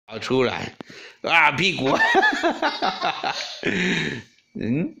跑出来，啊，屁股，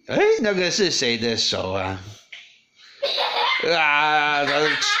那个是谁的手啊？啊，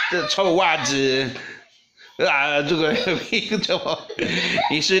这臭袜子，啊，这个屁股怎么？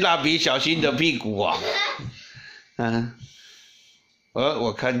你是蜡笔小新的屁股啊？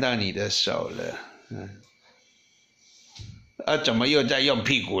我看到你的手了，怎么又在用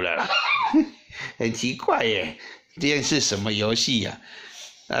屁股了啦？很奇怪耶，这是什么游戏呀？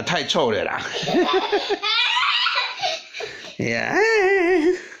太臭了啦！呀，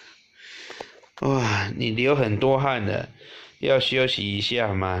哇，你流很多汗了，要休息一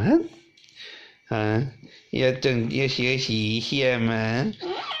下吗？要休息一下吗？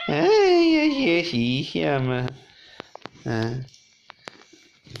要休息一下吗？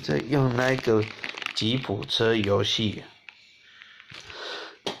这用那个吉普车游戏，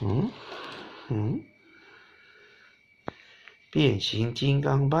变形金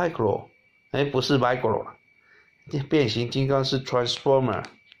刚 micro， 不是 micro， 变形金刚是 transformer。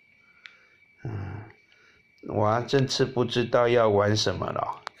我这次不知道要玩什么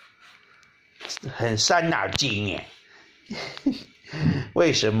了，很伤脑筋耶。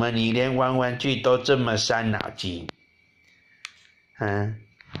为什么你连玩玩具都这么伤脑筋？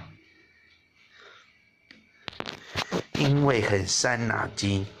因为很伤脑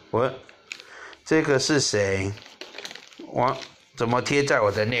筋。这个是谁？我怎么贴在我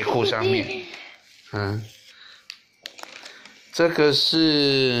的内裤上面？这个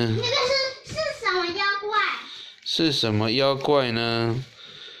是。那个是什么妖怪？是什么妖怪呢？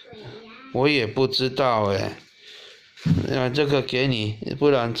我也不知道哎。这个给你，不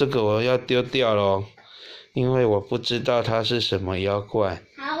然这个我要丢掉咯，因为我不知道它是什么妖怪。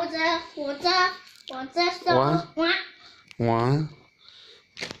好，我这手玩。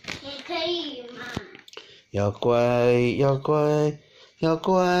也可以嘛。妖怪，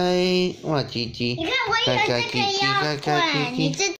哇唧唧！你看我有这个妖怪，你这。